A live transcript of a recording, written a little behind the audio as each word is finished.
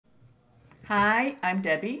Hi, I'm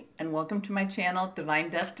Debbie, and welcome to my channel, Divine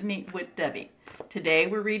Destiny with Debbie. Today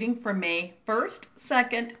we're reading for May 1st,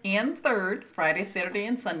 2nd, and 3rd, Friday, Saturday,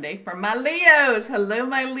 and Sunday, for my Leos. Hello,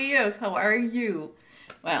 my Leos. How are you?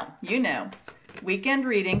 Well, you know, weekend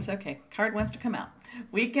readings. Okay, card wants to come out.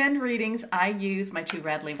 Weekend readings, I use my 2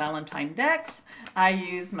 Radleigh Valentine decks. I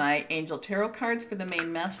use my Angel Tarot cards for the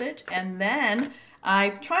main message, and then I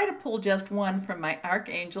try to pull just one from my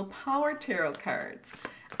Archangel Power Tarot cards.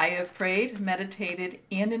 I have prayed, meditated,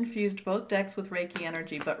 and infused both decks with Reiki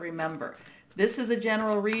energy, but remember, this is a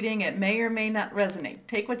general reading. It may or may not resonate.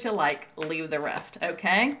 Take what you like, leave the rest,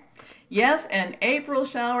 okay? Yes, and April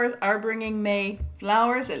showers are bringing May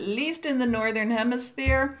flowers, at least in the Northern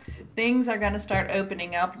Hemisphere. Things are going to start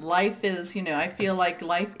opening up. Life is, I feel like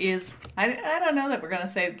life is, I don't know that we're going to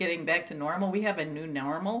say getting back to normal. We have a new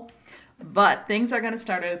normal, but things are going to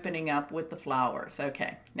start opening up with the flowers,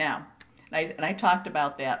 okay? Now, I talked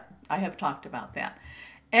about that. I have talked about that.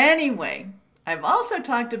 Anyway, I've also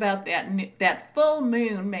talked about that full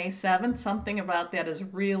moon, May 7th. Something about that is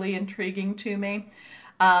really intriguing to me.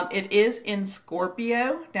 It is in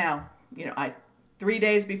Scorpio. Now, 3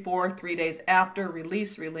 days before, 3 days after,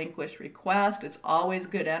 release, relinquish, request. It's always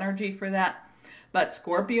good energy for that. But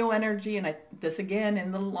Scorpio energy, and this again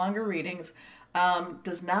in the longer readings,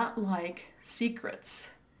 does not like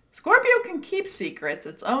secrets. Scorpio can keep secrets,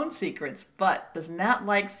 its own secrets, but does not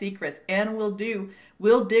like secrets and will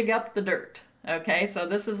dig up the dirt. Okay, so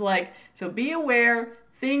this is like, so be aware,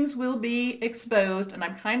 things will be exposed, and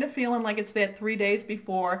I'm kind of feeling like it's that 3 days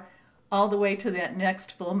before all the way to that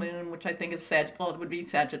next full moon, which I think is it would be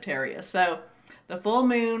Sagittarius. So the full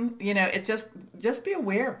moon, it's just be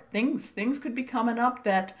aware. Things could be coming up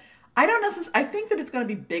that I think that it's going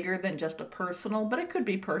to be bigger than just a personal, but it could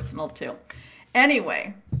be personal too.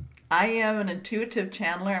 Anyway, I am an intuitive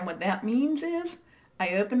channeler, and what that means is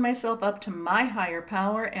I open myself up to my higher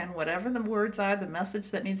power, and whatever the words are, the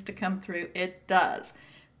message that needs to come through, it does.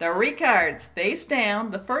 The 3 cards face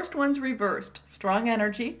down. The first one's reversed. Strong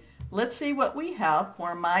energy. Let's see what we have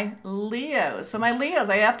for my Leos. So my Leos,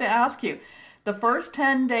 I have to ask you, the first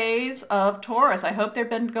 10 days of Taurus, I hope they've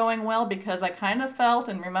been going well, because I kind of felt,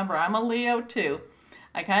 and remember, I'm a Leo too,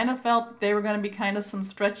 I kind of felt that they were going to be kind of some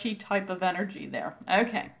stretchy type of energy there.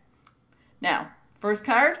 Okay. Now, first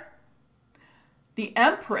card, the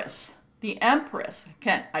Empress. The Empress.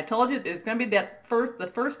 Okay, I told you it's going to be the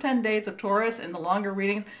first 10 days of Taurus in the longer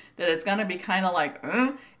readings, that it's going to be kind of like,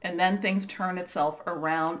 and then things turn itself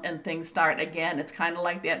around and things start again. It's kind of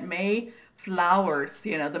like that May flowers,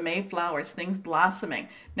 the May flowers, things blossoming.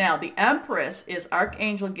 Now, the Empress is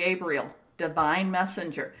Archangel Gabriel, divine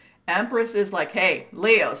messenger. Empress is like, hey,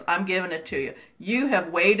 Leos, I'm giving it to you. You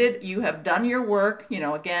have waited. You have done your work.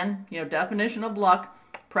 Again, definition of luck,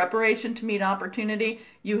 preparation to meet opportunity.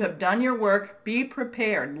 You have done your work. Be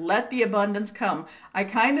prepared. Let the abundance come. I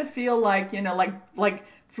kind of feel like, like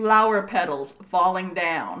flower petals falling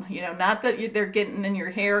down. Not that they're getting in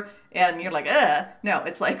your hair and you're like, no,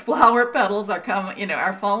 it's like flower petals are coming,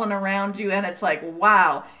 are falling around you, and it's like,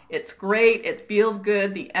 wow, it's great. It feels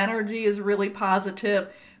good. The energy is really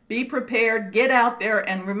positive. Be prepared, get out there,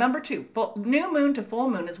 and remember too, new moon to full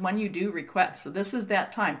moon is when you do request. So this is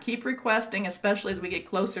that time. Keep requesting, especially as we get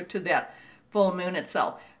closer to that full moon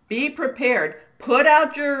itself. Be prepared. Put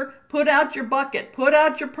out your bucket, put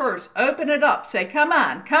out your purse, open it up, say, come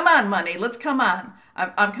on, money, let's come on.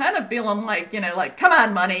 I'm kind of feeling like, like, come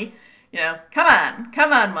on, money,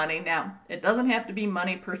 come on, money. Now, it doesn't have to be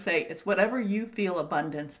money per se. It's whatever you feel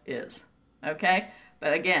abundance is, okay?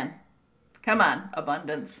 But again, come on,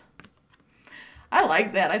 abundance. I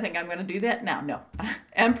like that. I think I'm going to do that now. No.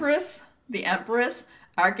 Empress, the Empress,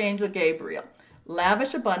 Archangel Gabriel.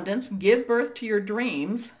 Lavish abundance, give birth to your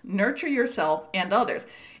dreams, nurture yourself and others.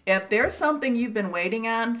 If there's something you've been waiting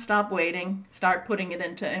on, stop waiting. Start putting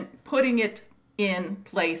it in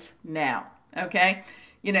place now. Okay?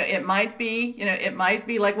 It might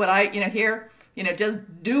be like what I, here,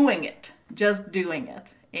 just doing it. Just doing it.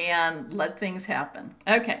 And let things happen.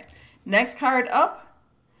 Okay. Next card up,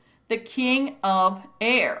 the King of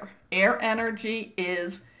Air. Air energy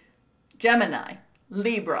is Gemini,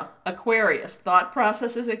 Libra, Aquarius. Thought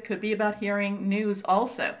processes, it could be about hearing news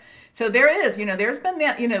also. So there is, there's been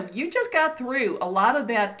that, you just got through a lot of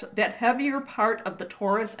that heavier part of the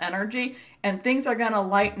Taurus energy, and things are going to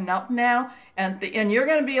lighten up now, and you're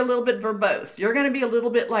going to be a little bit verbose. You're going to be a little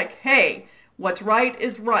bit like, hey, what's right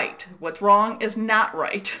is right. What's wrong is not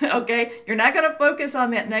right, okay? You're not going to focus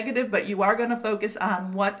on that negative, but you are going to focus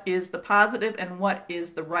on what is the positive and what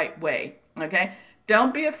is the right way, okay?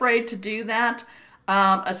 Don't be afraid to do that.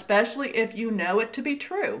 especially if you know it to be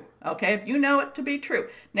true. Okay, if you know it to be true.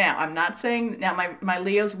 Now, I'm not saying, now my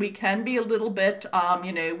Leos, we can be a little bit,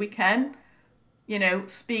 we can,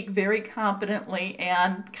 speak very confidently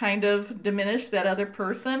and kind of diminish that other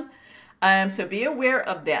person. So be aware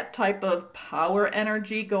of that type of power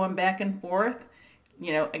energy going back and forth.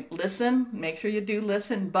 Listen, make sure you do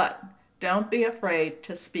listen, but don't be afraid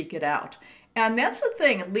to speak it out. And that's the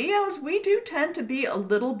thing, Leos, we do tend to be a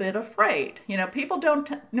little bit afraid. People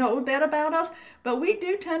don't know that about us, but we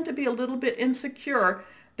do tend to be a little bit insecure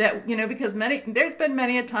that, because there's been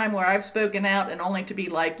many a time where I've spoken out and only to be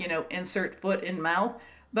like, insert foot in mouth.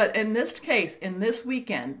 But in this case, in this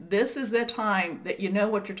weekend, this is the time that you know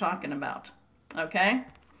what you're talking about. Okay?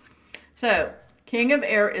 So, King of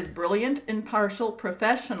Air is brilliant, impartial,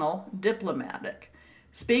 professional, diplomatic.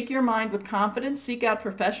 Speak your mind with confidence, seek out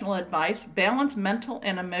professional advice, balance mental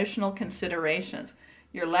and emotional considerations.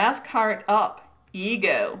 Your last card up,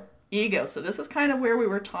 ego. Ego. So this is kind of where we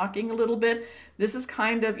were talking a little bit. This is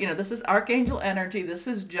kind of, this is Archangel energy. This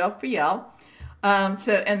is Jophiel. And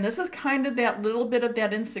this is kind of that little bit of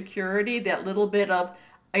that insecurity, that little bit of,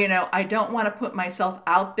 I don't want to put myself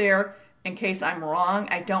out there in case I'm wrong.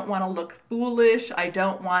 I don't want to look foolish. I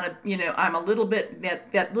don't want to, I'm a little bit,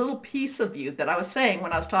 that little piece of you that I was saying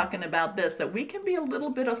when I was talking about this, that we can be a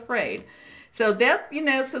little bit afraid. So that,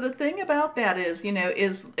 so the thing about that is,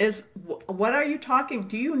 is what are you talking?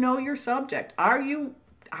 Do you know your subject? Are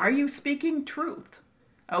you speaking truth?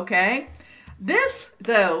 Okay. This,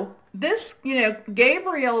 though,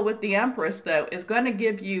 Gabriel with the Empress, though, is going to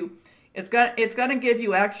give you, it's going to give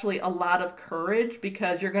you actually a lot of courage,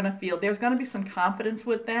 because you're going to feel, there's going to be some confidence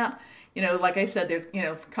with that. Like I said, there's,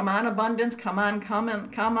 come on, abundance, come on, come on,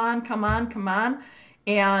 come on, come on, come on.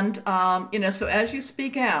 And, so as you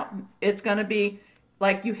speak out, it's going to be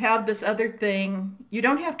like you have this other thing. You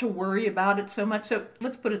don't have to worry about it so much. So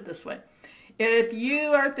let's put it this way. If you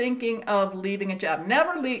are thinking of leaving a job,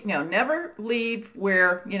 never leave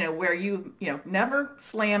where, where you never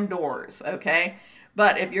slam doors, okay?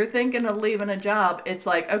 But if you're thinking of leaving a job, it's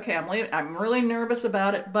like, okay, I'm leaving, I'm really nervous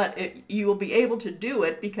about it, but you will be able to do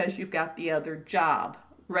it because you've got the other job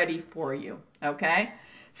ready for you, okay?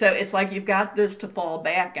 So it's like you've got this to fall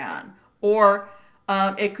back on. Or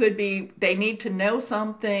it could be they need to know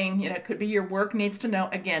something. It could be your work needs to know.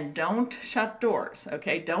 Again, don't shut doors,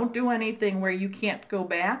 okay? Don't do anything where you can't go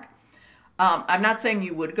back. I'm not saying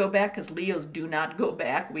you would go back, because Leos do not go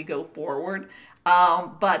back. We go forward.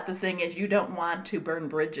 But the thing is, you don't want to burn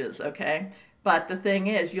bridges, okay? But the thing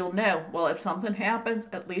is, you'll know, well, if something happens,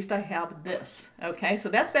 at least I have this, okay? So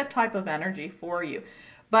that's that type of energy for you.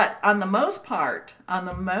 But on the most part,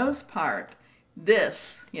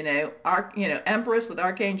 this, Empress with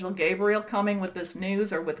Archangel Gabriel coming with this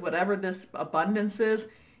news, or with whatever this abundance is,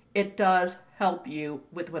 it does help you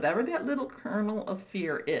with whatever that little kernel of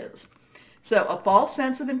fear is. So a false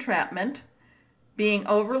sense of entrapment, being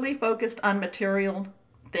overly focused on material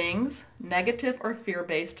things, negative or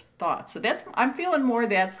fear-based thoughts. So I'm feeling more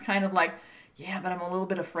that's kind of like, yeah, but I'm a little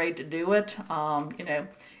bit afraid to do it,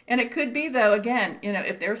 And it could be, though, again,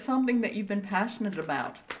 if there's something that you've been passionate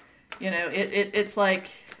about, it's like,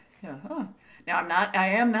 oh. Now I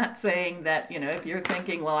am not saying that, if you're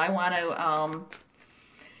thinking, well, I want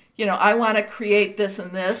to create this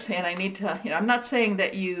and this, and I need to, I'm not saying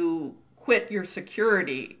that you quit your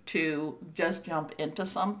security to just jump into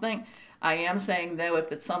something. I am saying, though,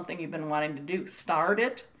 if it's something you've been wanting to do, start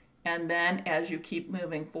it. And then as you keep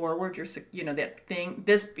moving forward, that thing,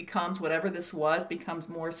 this becomes, whatever this was, becomes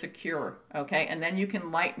more secure, okay? And then you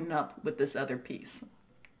can lighten up with this other piece.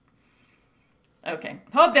 Okay,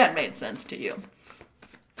 hope that made sense to you.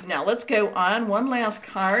 Now let's go on. One last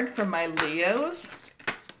card from my Leos.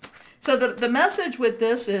 So the message with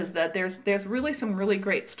this is that there's really some really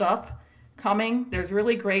great stuff coming. There's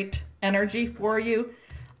really great energy for you.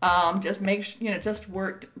 Just just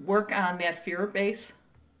work on that fear base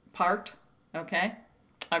part, okay?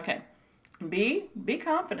 Okay. Be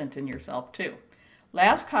confident in yourself, too.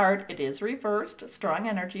 Last card, it is reversed. Strong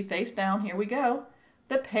energy, face down. Here we go.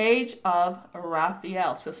 The Page of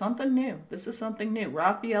Raphael. So something new. This is something new.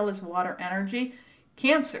 Raphael is water energy.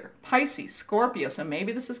 Cancer, Pisces, Scorpio. So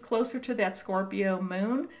maybe this is closer to that Scorpio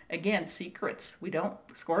moon. Again, secrets.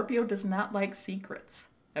 Scorpio does not like secrets,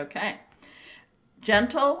 okay?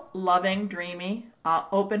 Gentle, loving, dreamy,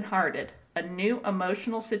 open-hearted. A new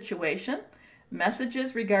emotional situation,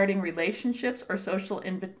 messages regarding relationships or social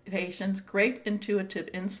invitations, great intuitive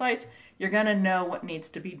insights. You're going to know what needs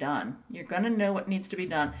to be done. You're going to know what needs to be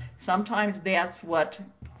done. Sometimes that's what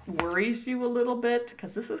worries you a little bit,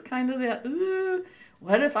 because this is kind of that, ooh,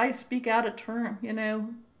 what if I speak out of turn,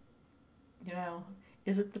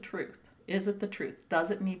 Is it the truth? Is it the truth?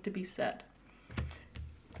 Does it need to be said?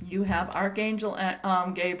 You have Archangel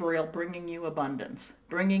Gabriel bringing you abundance,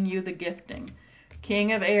 bringing you the gifting.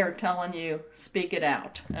 King of Air telling you, speak it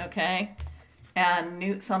out, okay? And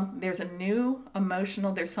there's a new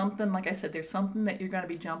emotional, there's something, like I said, there's something that you're going to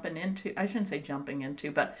be jumping into. I shouldn't say jumping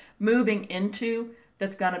into, but moving into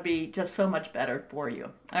that's going to be just so much better for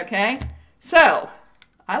you, okay? So,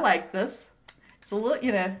 I like this. It's a little,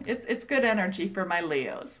 you know, it's good energy for my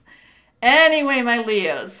Leos. Anyway, my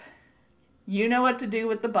Leos, you know what to do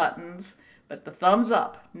with the buttons, but the thumbs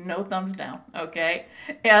up, no thumbs down, okay?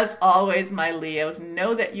 As always, my Leos,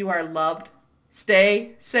 know that you are loved.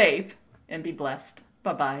 Stay safe and be blessed.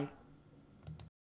 Bye-bye.